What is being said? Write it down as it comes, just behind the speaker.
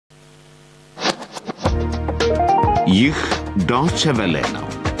ይህ ዶይቼ ቬለ ነው።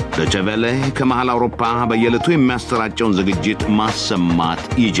 ዶይቼ ቬለ ከመሃል አውሮፓ በየዕለቱ የሚያሰራጨውን ዝግጅት ማሰማት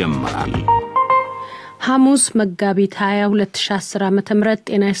ይጀምራል። ሐሙስ መጋቢት 22 2010 ዓ.ም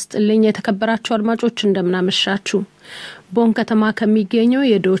ጤና ይስጥልኝ የተከበራችሁ አድማጮች እንደምናመሻችሁ። ቦን ከተማ ከሚገኘው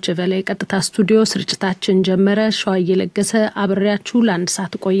የዶይቼ ቬለ ቀጥታ ስቱዲዮ ስርጭታችን ጀመረ። ሸዋዬ ለገሰ አብሬያችሁ ለአንድ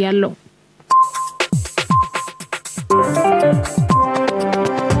ሰዓት ቆያለሁ።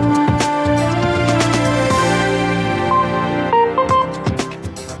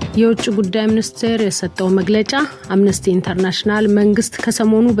 የውጭ ጉዳይ ሚኒስቴር የሰጠው መግለጫ አምነስቲ ኢንተርናሽናል መንግስት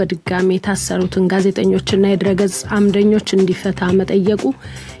ከሰሞኑ በድጋሚ ታሰሩትን ጋዜጠኞችና የድረገጽ አምደኞች እንዲፈታ መጠየቁ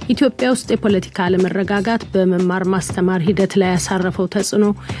ኢትዮጵያ ውስጥ የፖለቲካ አለመረጋጋት በመማር ማስተማር ሂደት ላይ ያሳረፈው ተጽዕኖ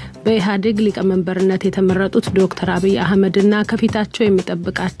በኢህአዴግ ሊቀመንበርነት የተመረጡት ዶክተር አብይ አህመድና ከፊታቸው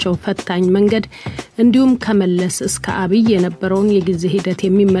የሚጠብቃቸው ፈታኝ መንገድ እንዲሁም ከመለስ እስከ አብይ የነበረውን የጊዜ ሂደት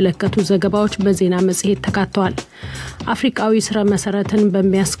የሚመለከቱ ዘገባዎች በዜና መጽሔት ተካተዋል። አፍሪካዊ ስራ መሰረትን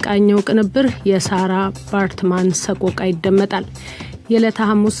በሚያስቃኘው ቅንብር የሳራ ባርትማን ሰቆቃ ይደመጣል። የዕለተ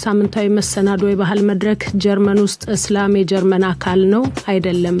ሐሙስ ሳምንታዊ መሰናዶ የባህል መድረክ ጀርመን ውስጥ እስላም የጀርመን አካል ነው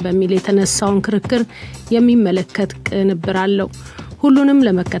አይደለም በሚል የተነሳውን ክርክር የሚመለከት ቅንብር አለው። ሁሉንም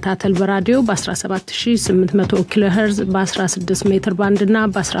ለመከታተል በራዲዮ በ17800 ኪሎ ሄርዝ በ16 ሜትር ባንድ እና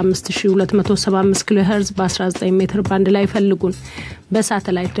በ15275 ኪሎ ሄርዝ በ19 ሜትር ባንድ ላይ ፈልጉን።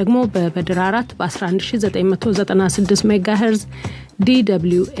 በሳተላይት ደግሞ በበድር 4 በ11996 ሜጋ ሄርዝ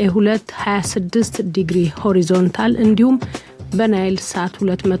DWA2 26 ዲግሪ ሆሪዞንታል እንዲሁም በናይል ሳት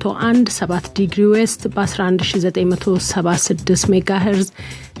 201 7 ዲግሪ ዌስት በ11976 ሜጋ ሄርዝ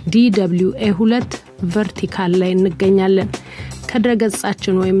DWA2 ቨርቲካል ላይ እንገኛለን።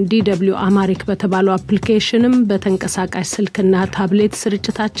 ከድረገጻችን ወይም DW አማሪክ በተባለው አፕሊኬሽንም በተንቀሳቃሽ ስልክና ታብሌት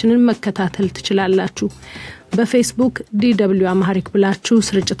ስርጭታችንን መከታተል ትችላላችሁ። በፌስቡክ DW አማሪክ ብላችሁ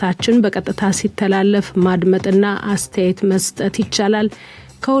ስርጭታችን በቀጥታ ሲተላለፍ ማድመጥና አስተያየት መስጠት ይቻላል።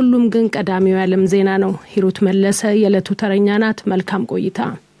 ከሁሉም ግን ቀዳሚው የዓለም ዜና ነው። ሂሩት መለሰ የዕለቱ ተረኛ ናት። መልካም ቆይታ።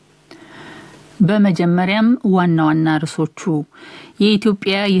 በመጀመሪያም ዋና ርዕሶቹ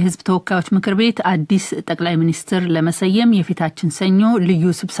የኢትዮጵያ የሕዝብ ተወካዮች ምክር ቤት አዲስ ጠቅላይ ሚኒስትር ለመሰየም የፊታችን ሰኞ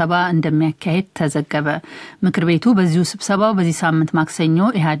ልዩ ስብሰባ እንደሚያካሂድ ተዘገበ። ምክር ቤቱ በዚሁ ስብሰባው በዚህ ሳምንት ማክሰኞ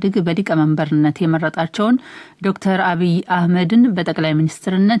ኢህአዴግ በሊቀመንበርነት የመረጣቸውን ዶክተር አብይ አህመድን በጠቅላይ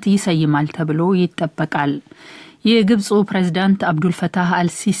ሚኒስትርነት ይሰይማል ተብሎ ይጠበቃል። የግብፁ ፕሬዝዳንት አብዱል ፈታህ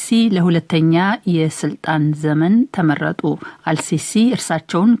አልሲሲ ለሁለተኛ የስልጣን ዘመን ተመረጡ። አልሲሲ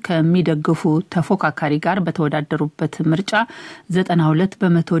እርሳቸውን ከሚደግፉ ተፎካካሪ ጋር በተወዳደሩበት ምርጫ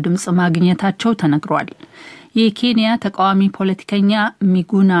 92% ድምጽ ማግኘታቸው ተነግሯል። የኬንያ ተቃዋሚ ፖለቲከኛ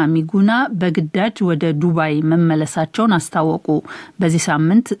ሚጉና በግዳጅ ወደ ዱባይ መመለሳቸውን አስታወቁ። በዚህ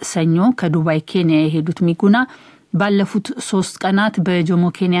ሳምንት ሰኞ ከዱባይ ኬንያ የሄዱት ሚጉና ባለፉት 3 ቀናት በጆሞ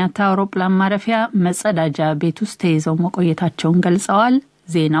ኬንያታ አውሮፕላን ማረፊያ መጸዳጃ ቤት ውስጥ ተይዘው መቆየታቸውን ገልጸዋል።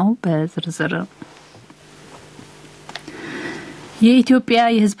 ዜናው በዝርዝር የኢትዮጵያ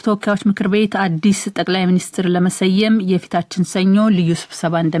የሕዝብ ተወካዮች ምክር ቤት አዲስ ጠቅላይ ሚኒስትር ለመሰየም የፊታችን ሰኞ ልዩ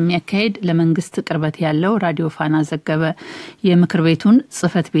ስብሰባ እንደሚያካሂድ ለመንግስት ቅርበት ያለው ራዲዮ ፋና ዘገበ። የምክር ቤቱን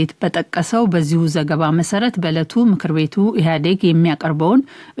ጽህፈት ቤት በጠቀሰው በዚሁ ዘገባ መሰረት በዕለቱ ምክር ቤቱ ኢህአዴግ የሚያቀርበውን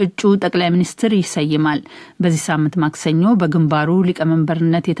እጩ ጠቅላይ ሚኒስትር ይሰይማል። በዚህ ሳምንት ማክሰኞ በግንባሩ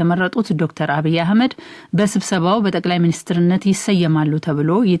ሊቀመንበርነት የተመረጡት ዶክተር አብይ አህመድ በስብሰባው በጠቅላይ ሚኒስትርነት ይሰየማሉ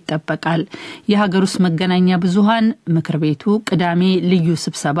ተብሎ ይጠበቃል። የሀገር ውስጥ መገናኛ ብዙሃን ምክር ቤቱ ልዩ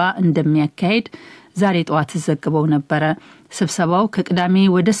ስብሰባ እንደሚያካሂድ ዛሬ ጠዋት ዘግበው ነበር። ስብሰባው ከቅዳሜ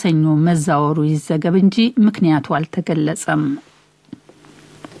ወደ ሰኞ መዛወሩ ይዘገብ እንጂ ምክንያቱ አልተገለጸም።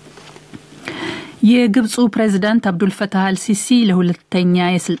 የግብፁ ፕሬዝዳንት አብዱል ፈታህ አልሲሲ ለሁለተኛ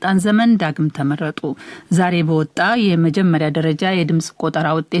የስልጣን ዘመን ዳግም ተመረጡ። ዛሬ በወጣ የመጀመሪያ ደረጃ የድምጽ ቆጠራ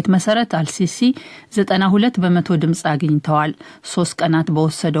ውጤት መሰረት አልሲሲ 92% ድምጽ አግኝተዋል። 3 ቀናት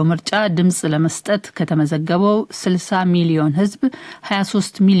በወሰደው ምርጫ ድምጽ ለመስጠት ከተመዘገበው 60 ሚሊዮን ህዝብ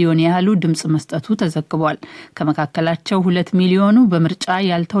 23 ሚሊዮን ያህሉ ድምጽ መስጠቱ ተዘግቧል። ከመካከላቸው 2 ሚሊዮኑ በምርጫ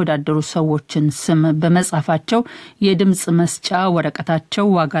ያልተወዳደሩ ሰዎችን ስም በመጻፋቸው የድምጽ መስጫ ወረቀታቸው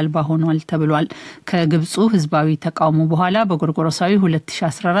ዋጋ አልባ ሆኗል ተብሏል። ከግብፁ ህዝባዊ ተቃውሞ በኋላ በጎርጎሮሳዊ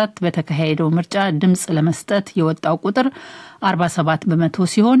 2014 በተካሄደው ምርጫ ድምጽ ለመስጠት የወጣው ቁጥር 47%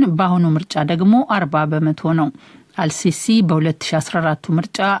 ሲሆን በአሁኑ ምርጫ ደግሞ 40% ነው። አልሲሲ በ2014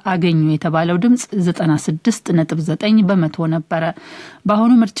 ምርጫ አገኙ የተባለው ድምጽ 96.9% ነበር።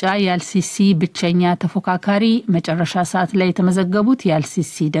 በአሁኑ ምርጫ የአልሲሲ ብቸኛ ተፎካካሪ መጨረሻ ሰዓት ላይ የተመዘገቡት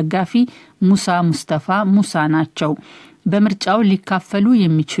የአልሲሲ ደጋፊ ሙሳ ሙስጠፋ ሙሳ ናቸው። በምርጫው ሊካፈሉ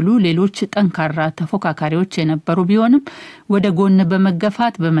የሚችሉ ሌሎች ጠንካራ ተፎካካሪዎች የነበሩ ቢሆንም ወደ ጎን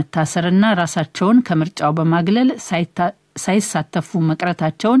በመገፋት በመታሰርና ራሳቸውን ከምርጫው በማግለል ሳይሳተፉ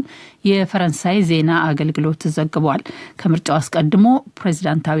መቅረታቸውን የፈረንሳይ ዜና አገልግሎት ዘግቧል። ከምርጫው አስቀድሞ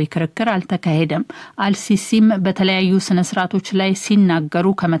ፕሬዝዳንታዊ ክርክር አልተካሄደም። አልሲሲም በተለያዩ ስነ ስርዓቶች ላይ ሲናገሩ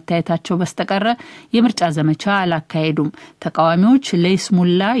ከመታየታቸው በስተቀር የምርጫ ዘመቻ አላካሄዱም። ተቃዋሚዎች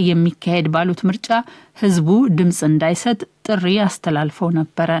ለይስሙላ የሚካሄድ ባሉት ምርጫ ህዝቡ ድምጽ እንዳይሰጥ ጥሪ አስተላልፈው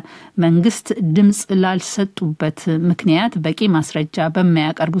ነበር። መንግስት ድምጽ ላልሰጡበት ምክንያት በቂ ማስረጃ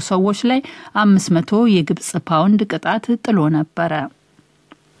በሚያቀርቡ ሰዎች ላይ 500 የግብጽ ፓውንድ ቅጣት ጥሎ ነበር።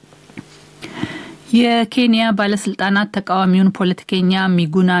 የኬንያ ባለስልጣናት ተቃዋሚውን ፖለቲከኛ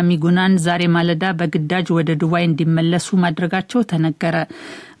ሚጉናን ዛሬ ማለዳ በግዳጅ ወደ ዱባይ እንዲመለሱ ማድረጋቸው ተነገረ።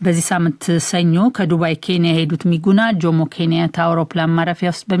 በዚህ ሳምንት ሰኞ ከዱባይ ኬንያ ሄዱት ሚጉና ጆሞ ኬንያታ አውሮፕላን ማረፊያ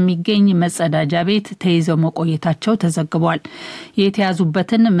ውስጥ በሚገኝ መጸዳጃ ቤት ተይዘው መቆየታቸው ተዘግቧል።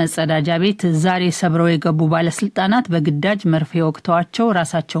 የተያዙበትን መጸዳጃ ቤት ዛሬ ሰብረው የገቡ ባለስልጣናት በግዳጅ መርፌ ወቅተዋቸው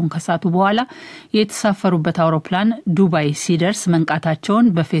ራሳቸውን ከሳቱ በኋላ የተሳፈሩበት አውሮፕላን ዱባይ ሲደርስ መንቃታቸውን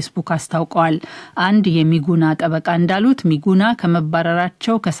በፌስቡክ አስታውቀዋል። አንድ የሚጉና ጠበቃ እንዳሉት ሚጉና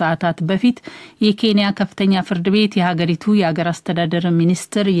ከመባረራቸው ከሰዓታት በፊት የኬንያ ከፍተኛ ፍርድ ቤት የሀገሪቱ የሀገር አስተዳደር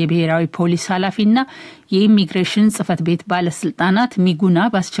ሚኒስትር የብሔራዊ ፖሊስ ኃላፊና የኢሚግሬሽን ጽፈት ቤት ባለስልጣናት ሚጉና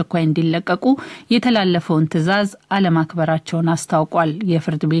በአስቸኳይ እንዲለቀቁ የተላለፈውን ትዕዛዝ አለማክበራቸውን አስታውቋል።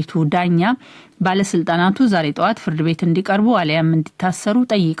 የፍርድ ቤቱ ዳኛ ባለስልጣናቱ ዛሬ ጠዋት ፍርድ ቤት እንዲቀርቡ አለያም እንዲታሰሩ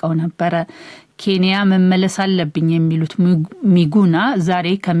ጠይቀው ነበር። ኬንያ መመለስ አለብኝ የሚሉት ሚጉና ዛሬ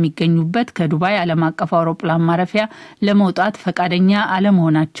ከሚገኙበት ከዱባይ ዓለም አቀፍ አውሮፕላን ማረፊያ ለመውጣት ፈቃደኛ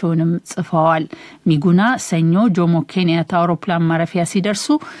አለመሆናቸውንም ጽፈዋል። ሚጉና ሰኞ ጆሞ ኬንያታ አውሮፕላን ማረፊያ ሲደርሱ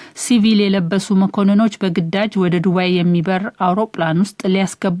ሲቪል የለበሱ መኮንኖች በግዳጅ ወደ ዱባይ የሚበር አውሮፕላን ውስጥ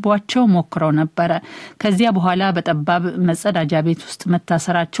ሊያስገቧቸው ሞክረው ነበር። ከዚያ በኋላ በጠባብ መጸዳጃ ቤት ውስጥ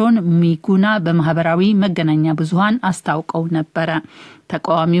መታሰራቸውን ሚጉና በማህበራዊ መገናኛ ብዙሃን አስታውቀው ነበር።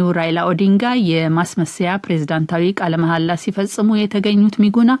 ተቃዋሚው ራይላ ኦዲንጋ የማስመሰያ ፕሬዝዳንታዊ ቃለ መሐላ ሲፈጽሙ የተገኙት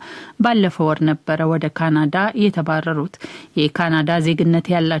ሚጉና ባለፈው ወር ነበር ወደ ካናዳ የተባረሩት። የካናዳ ዜግነት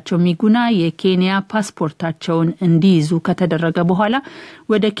ያላቸው ሚጉና የኬንያ ፓስፖርታቸውን እንዲይዙ ከተደረገ በኋላ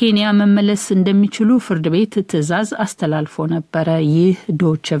ወደ ኬንያ መመለስ እንደሚችሉ ፍርድ ቤት ትዕዛዝ አስተላልፎ ነበር። ይህ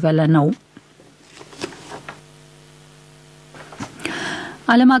ዶይቼ ቬለ ነው።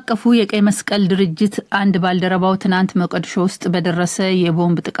 ዓለም አቀፉ የቀይ መስቀል ድርጅት አንድ ባልደረባው ትናንት መቀድሾ ውስጥ በደረሰ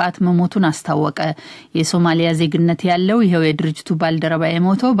የቦምብ ጥቃት መሞቱን አስታወቀ። የሶማሊያ ዜግነት ያለው ይሄው የድርጅቱ ባልደረባ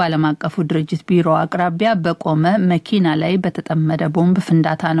የሞተው በዓለም አቀፉ ድርጅት ቢሮ አቅራቢያ በቆመ መኪና ላይ በተጠመደ ቦምብ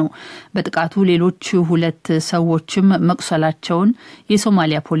ፍንዳታ ነው። በጥቃቱ ሌሎች 2 ሰዎችም መቁሰላቸውን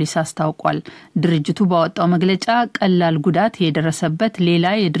የሶማሊያ ፖሊስ አስታውቋል። ድርጅቱ ባወጣው መግለጫ ቀላል ጉዳት የደረሰበት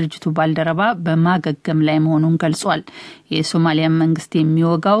ሌላ የድርጅቱ ባልደረባ በማገገም ላይ መሆኑን ገልጿል። የሶማሊያ መንግስት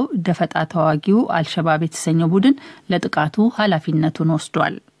የሚወጋው ደፈጣ ተዋጊው አልሸባብ የተሰኘው ቡድን ለጥቃቱ ኃላፊነቱን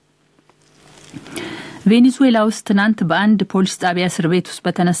ወስዷል። ቬኔዙዌላ ውስጥ ትናንት በአንድ ፖሊስ ጣቢያ እስር ቤት ውስጥ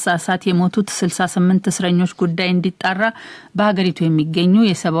በተነሳ እሳት የሞቱት 68 እስረኞች ጉዳይ እንዲጣራ በሀገሪቱ የሚገኙ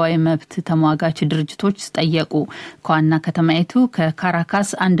የሰብአዊ መብት ተሟጋች ድርጅቶች ጠየቁ። ከዋና ከተማይቱ ከካራካስ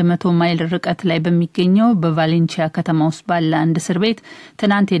 100 ማይል ርቀት ላይ በሚገኘው በቫሌንሲያ ከተማ ውስጥ ባለ አንድ እስር ቤት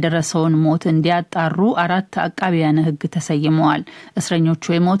ትናንት የደረሰውን ሞት እንዲያጣሩ 4 አቃቢያነ ሕግ ተሰይመዋል።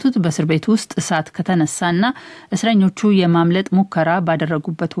 እስረኞቹ የሞቱት በእስር ቤት ውስጥ እሳት ከተነሳና እስረኞቹ የማምለጥ ሙከራ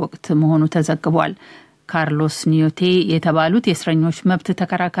ባደረጉበት ወቅት መሆኑ ተዘግቧል። ካርሎስ ኒዮቴ የተባሉት የእስረኞች መብት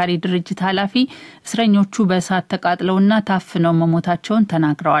ተከራካሪ ድርጅት ኃላፊ እስረኞቹ በእሳት ተቃጥለውና ታፍነው መሞታቸውን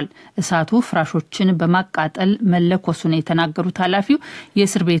ተናግረዋል። እሳቱ ፍራሾችን በማቃጠል መለኮሱን የተናገሩት ኃላፊው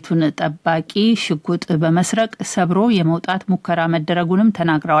የእስር ቤቱን ጠባቂ ሽጉጥ በመስረቅ ሰብሮ የመውጣት ሙከራ መደረጉንም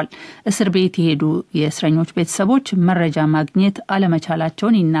ተናግረዋል። እስር ቤት የሄዱ የእስረኞች ቤተሰቦች መረጃ ማግኘት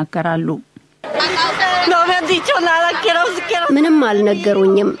አለመቻላቸውን ይናገራሉ። ምንም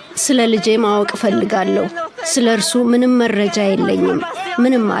አልነገሩኝም። ስለ ልጄ ማወቅ ፈልጋለሁ። ስለ እርሱ ምንም መረጃ የለኝም።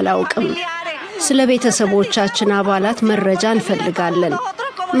 ምንም አላውቅም። ስለ ቤተሰቦቻችን አባላት መረጃ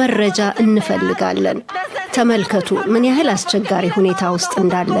እንፈልጋለን። ተመልከቱ ምን ያህል አስቸጋሪ ሁኔታ ውስጥ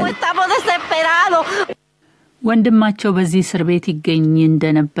እንዳለን። ወንድማቸው በዚህ እስር ቤት ይገኝ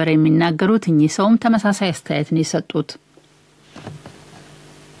እንደነበር የሚናገሩት እኚህ ሰውም ተመሳሳይ አስተያየት ነው የሰጡት።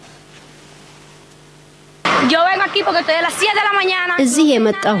 እዚህ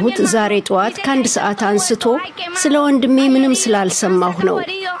የመጣሁት ዛሬ ጠዋት ከ1 ሰዓት አንስቶ ስለ ወንድሜ ምንም ስላልሰማሁ ነው።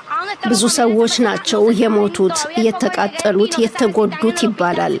 ብዙ ሰዎች ናቸው የሞቱት፣ የተቃጠሉት፣ የተጎዱት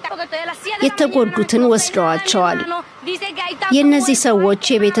ይባላል። የተጎዱትን ወስደዋቸዋል። የነዚህ ሰዎች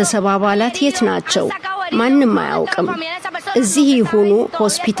የቤተሰብ አባላት የት ናቸው? ማንም አያውቅም። እዚህ ይሁኑ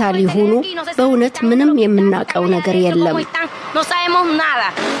ሆስፒታል ይሁኑ በእውነት ምንም የምናውቀው ነገር የለም።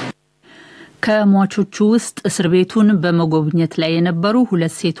 ከሟቾቹ ውስጥ እስር ቤቱን በመጎብኘት ላይ የነበሩ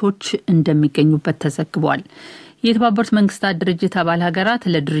 2 ሴቶች እንደሚገኙበት ተዘግቧል። የተባበሩት መንግስታት ድርጅት አባል ሀገራት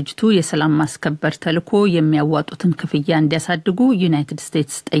ለድርጅቱ የሰላም ማስከበር ተልዕኮ የሚያዋጡትን ክፍያ እንዲያሳድጉ ዩናይትድ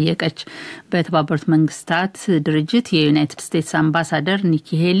ስቴትስ ጠየቀች። በተባበሩት መንግስታት ድርጅት የዩናይትድ ስቴትስ አምባሳደር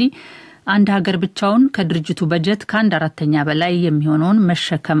ኒኪ ሄሊ አንድ ሀገር ብቻውን ከድርጅቱ በጀት ከ1/4 በላይ የሚሆነውን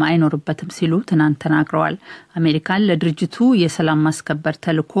መሸከም አይኖርበትም ሲሉ ትናንት ተናግረዋል። አሜሪካን ለድርጅቱ የሰላም ማስከበር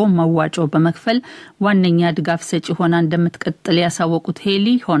ተልዕኮ መዋጮ በመክፈል ዋነኛ ድጋፍ ሰጪ ሆና እንደምትቀጥል ያሳወቁት ሄሊ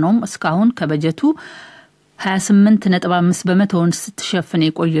ሆኖም እስካሁን ከበጀቱ 28.5 በመቶውን ስትሸፍን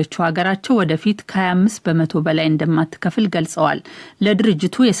የቆየችው ሀገራቸው ወደፊት ከ25 በመቶ በላይ እንደማትከፍል ገልጸዋል።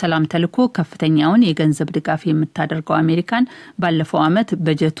 ለድርጅቱ የሰላም ተልዕኮ ከፍተኛውን የገንዘብ ድጋፍ የምታደርገው አሜሪካን ባለፈው ዓመት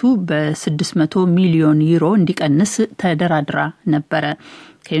በጀቱ በ600 ሚሊዮን ዩሮ እንዲቀንስ ተደራድራ ነበረ።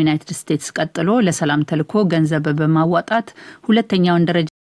 ከዩናይትድ ስቴትስ ቀጥሎ ለሰላም ተልዕኮ ገንዘብ በማዋጣት ሁለተኛውን ደረጃ